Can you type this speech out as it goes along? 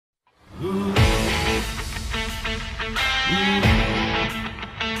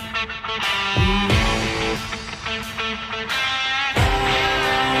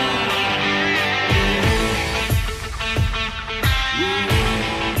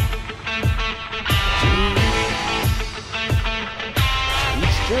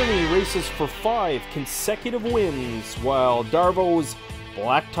races for 5 consecutive wins, while Darvo's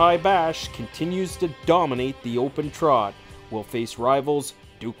Black Tie Bash continues to dominate the open trot. Will face rivals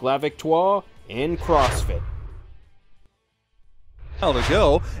Duke La Victoire and CrossFit. To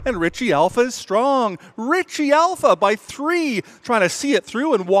go, and Richie Alpha is strong. Richie Alpha by 3, trying to see it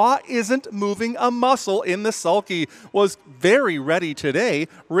through, and Wah isn't moving a muscle in the sulky. Was very ready today.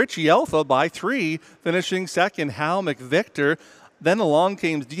 Richie Alpha by 3, finishing second. Hal McVictor. Then along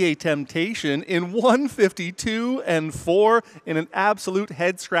came DA Temptation in 1:52 and 4 in an absolute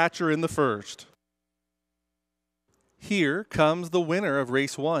head scratcher in the first. Here comes the winner of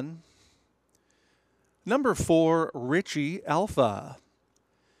race 1. Number 4, Richie Alpha.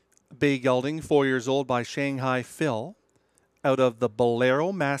 Bay gelding, 4 years old, by Shanghai Phil, out of the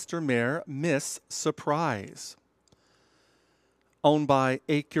Bolero Master Mare Miss Surprise. Owned by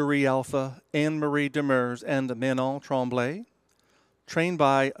Écurie Alpha, Anne-Marie Demers, and Manon Tremblay. Trained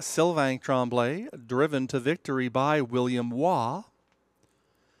by Sylvain Tremblay, driven to victory by William Waugh.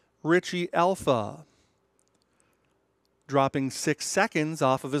 Richie Alpha, dropping 6 seconds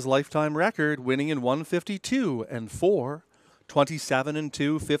off of his lifetime record, winning in 1:52 and 4, 27 and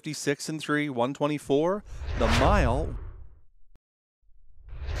 2, 56 and 3, 124. The mile,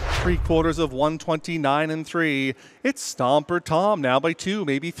 3/4 of 129 and 3. It's Stomper Tom now by 2,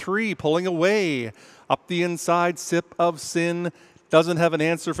 maybe 3, pulling away. Up the inside, Sip of Sin. Doesn't have an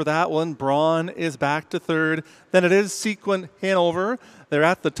answer for that one. Braun is back to third. Then it is Sequent Hanover. They're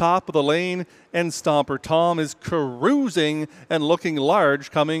at the top of the lane, and Stomper Tom is cruising and looking large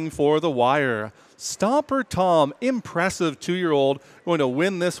coming for the wire. Stomper Tom, impressive 2-year-old, going to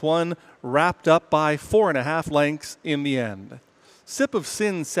win this one, wrapped up by 4.5 lengths in the end. Sip of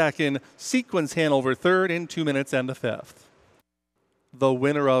Sin second, Sequence Hanover third in 2 minutes and a fifth. The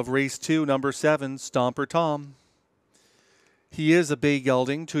winner of race 2, number 7, Stomper Tom. He is a bay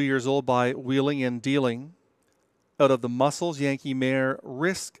gelding, 2 years old, by Wheeling and Dealing, out of the Muscles Yankee mare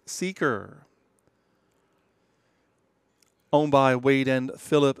Risk Seeker. Owned by Wade and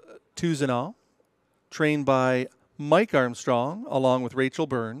Philip Touzenant, trained by Mike Armstrong along with Rachel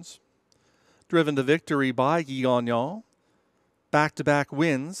Burns, driven to victory by Guy Gagnon. Back-to-back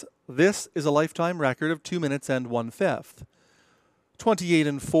wins. This is a lifetime record of 2 minutes and 1/5. 28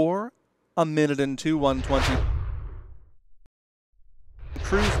 and 4, 1 minute and 2, 120.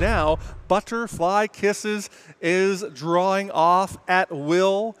 Cruise now. Butterfly Kisses is drawing off at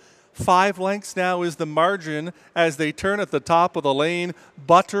will. 5 lengths now is the margin as they turn at the top of the lane.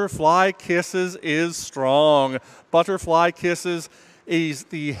 Butterfly Kisses is strong. Butterfly Kisses is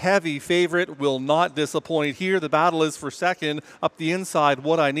the heavy favorite, will not disappoint here. The battle is for second. Up the inside,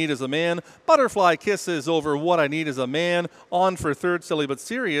 What I Need Is a Man. Butterfly Kisses over What I Need Is a Man. On for third, Silly But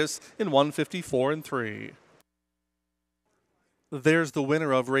Serious in 1:54 and 3. There's the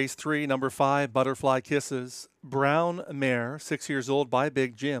winner of race 3, number 5, Butterfly Kisses. Brown mare, 6 years old, by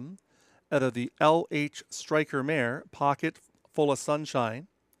Big Jim, out of the LH Striker mare, Pocket Full of Sunshine.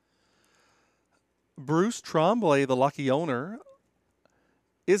 Bruce Tremblay, the lucky owner.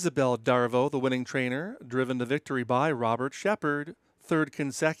 Isabel Darvo, the winning trainer, driven to victory by Robert Shepard. Third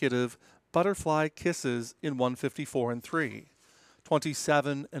consecutive Butterfly Kisses in 1:54 and 3.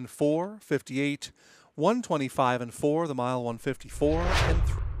 27 and 4, 58, 125 and 4, the mile 1:54 and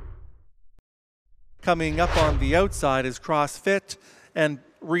 3. Coming up on the outside is CrossFit, and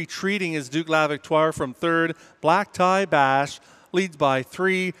retreating is Duke La Victoire from third. Black Tie Bash leads by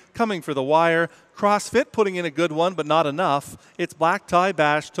 3, coming for the wire. CrossFit putting in a good one, but not enough. It's Black Tie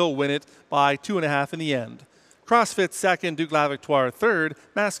Bash to win it by 2.5 in the end. CrossFit second, Duke La Victoire third,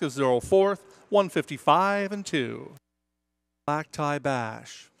 Mask of Zorro fourth, 1:55 and 2. Black Tie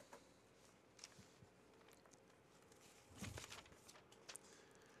Bash.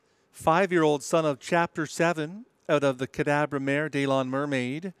 Five-year-old son of Chapter 7 out of the Cadabra mare, Daylon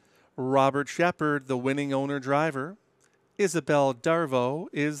Mermaid. Robert Shepard, the winning owner-driver. Isabel Darvo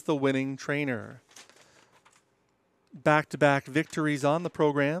is the winning trainer. Back-to-back victories on the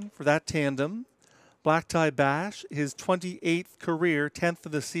program for that tandem. Black Tie Bash, his 28th career, 10th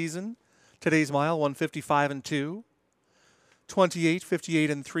of the season. Today's mile, 1:55 and 2. 28,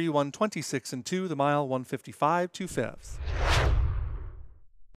 58 and 3, 1:26 and 2. The mile, 1:55, 2/5.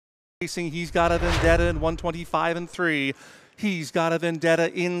 He's got a Vendetta in 1:25 and 3. He's got a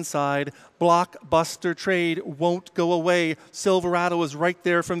Vendetta inside. Blockbuster Trade won't go away. Silverado is right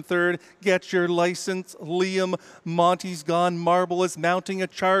there from third. Get your license, Liam. Monty's gone. Marble is mounting a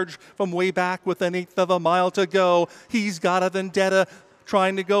charge from way back with 1/8 of a mile to go. He's got a Vendetta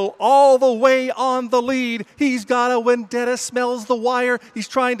trying to go all the way on the lead. He's got a Vendetta, smells the wire. He's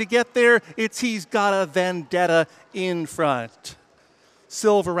trying to get there. He's got a Vendetta in front.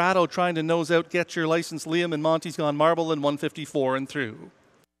 Silverado trying to nose out Get Your License Liam and Monty's Gone Marble in 154 and through.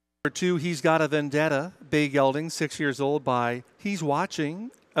 Number 2, He's Got a Vendetta, Bay Gelding, 6 years old, by He's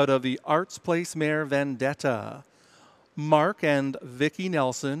Watching, out of the Arts Place Mare Vendetta. Mark and Vicky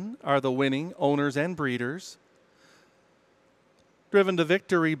Nelson are the winning owners and breeders. Driven to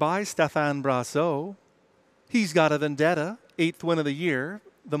victory by Stéphane Brassot. He's Got a Vendetta, 8th win of the year,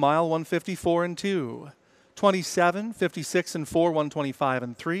 the mile 154 and 2. 27, 56 and 4, 125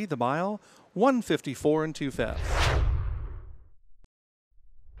 and 3, the mile 154 and 2/5.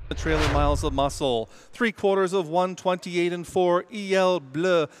 The trailer miles of muscle, 3/4 of 128 and 4. El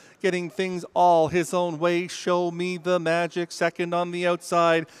Bleu getting things all his own way. Show me the magic. Second on the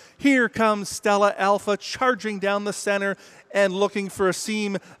outside. Here comes Stella Alpha charging down the center and looking for a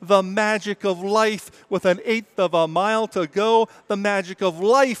seam. The Magic of Life with an 1/8 of a mile to go. The Magic of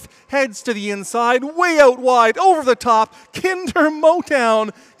Life heads to the inside, way out wide, over the top. Kinder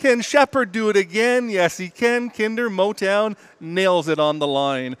Motown. Can Shepherd do it again? Yes, he can. Kinder Motown nails it on the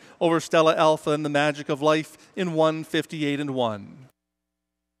line over Stella Alpha and the Magic of Life in 158 and 1.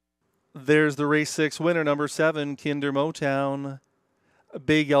 There's the race 6 winner, number 7, Kinder Motown.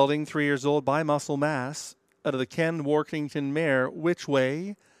 Bay Gelding, 3 years old, by Muscle Mass, out of the Ken Workington Mare, Which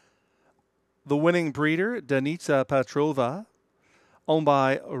Way? The winning breeder, Danica Petrova, owned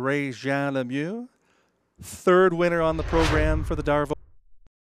by Ray Jean Lemieux. 3rd winner on the program for the Darvaux.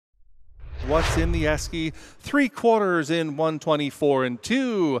 What's in the Esky? 3/4 in 124 and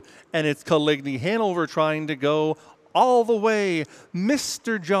 2. And it's Caligny Hanover trying to go all the way.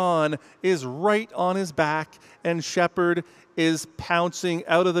 Mr. John is right on his back, and Shepherd is pouncing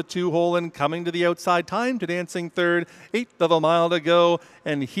out of the 2-hole and coming to the outside. Time to dancing third, 1/8 of a mile to go.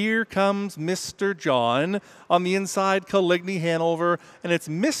 And here comes Mr. John. On the inside, Caligny Hanover, and it's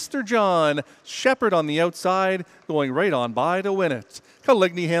Mr. John. Shepherd on the outside, going right on by to win it.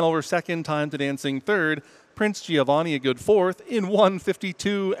 Caligny Hanover second, time to dancing third. Prince Giovanni a good 4th in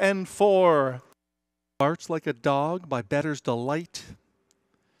 152 and 4. Barks Like a Dog by Better's Delight.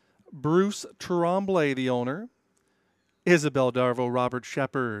 Bruce Tremblay, the owner. Isabel Darvaux, Robert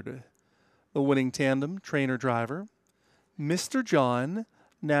Shepherd, the winning tandem, trainer-driver. Mr. John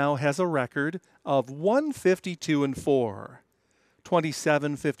now has a record of 152 and 4.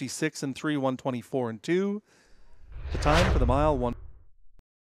 27, 56 and 3, 124 and 2. The time for the mile 1.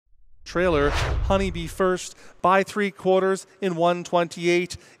 Trailer, Honeybee first by 3/4 in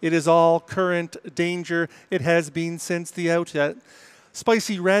 128. It is all Current Danger. It has been since the outset.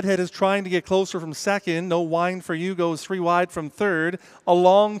 Spicy Redhead is trying to get closer from second. No Wine for You goes 3 wide from third.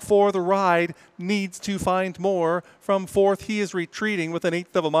 Along for the Ride needs to find more. From 4th, he is retreating with an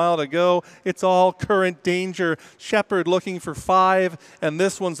 1/8 of a mile to go. It's all Current Danger. Shepherd looking for 5, and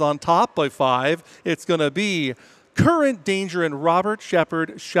this one's on top by 5. It's going to be Current Danger and Robert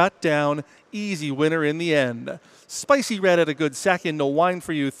Shepherd shut down. Easy winner in the end. Spicy Redhead a good second. No Wine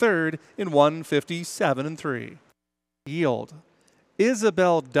for You third in 157 and 3. Yield.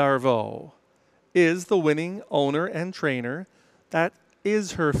 Isabel Darvaux is the winning owner and trainer. That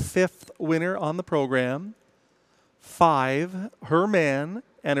is her 5th winner on the program. 5, her man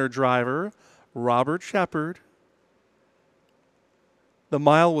and her driver, Robert Shepherd. The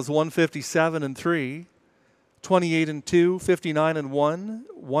mile was 157 and 3, 28 and 2, 59 and 1,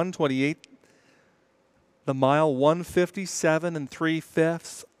 128. The mile 157 and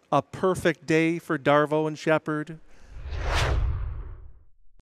 3/5. A perfect day for Darvaux and Shepherd.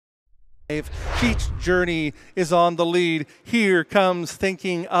 Beach Journey is on the lead. Here comes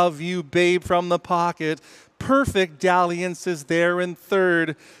Thinking of You, Babe, from the pocket. Perfect Dalliance is there in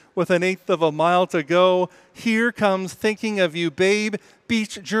third with an 1/8 of a mile to go. Here comes Thinking of You, Babe.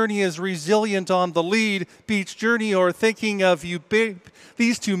 Beach Journey is resilient on the lead. Beach Journey or Thinking of You, Babe.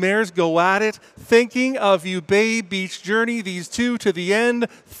 These two mares go at it. Thinking of You, Babe. Beach Journey, these two to the end.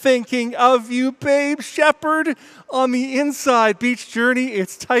 Thinking of You, Babe. Shepherd on the inside. Beach Journey,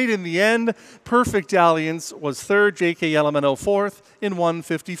 it's tight in the end. Perfect Dalliance was third. J.K. Elemento 4th in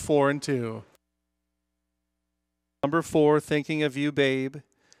 154 and 2. Number 4, Thinking of You, Babe.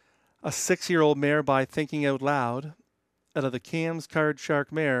 A 6-year-old mare by Thinking Out Loud. Out of the Cam's Card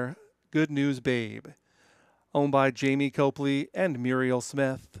Shark Mare, Good News Babe. Owned by Jamie Copley and Muriel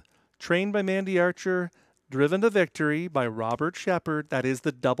Smith. Trained by Mandy Archer. Driven to victory by Robert Shepherd. That is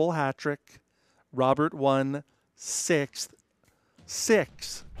the double hat trick. Robert won 6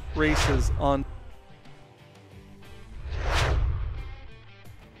 races on.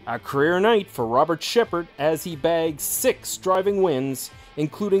 A career night for Robert Shepherd as he bags 6 driving wins,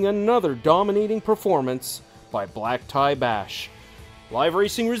 including another dominating performance by Black Tie Bash. Live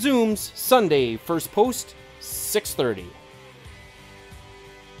racing resumes Sunday, first post, 6:30.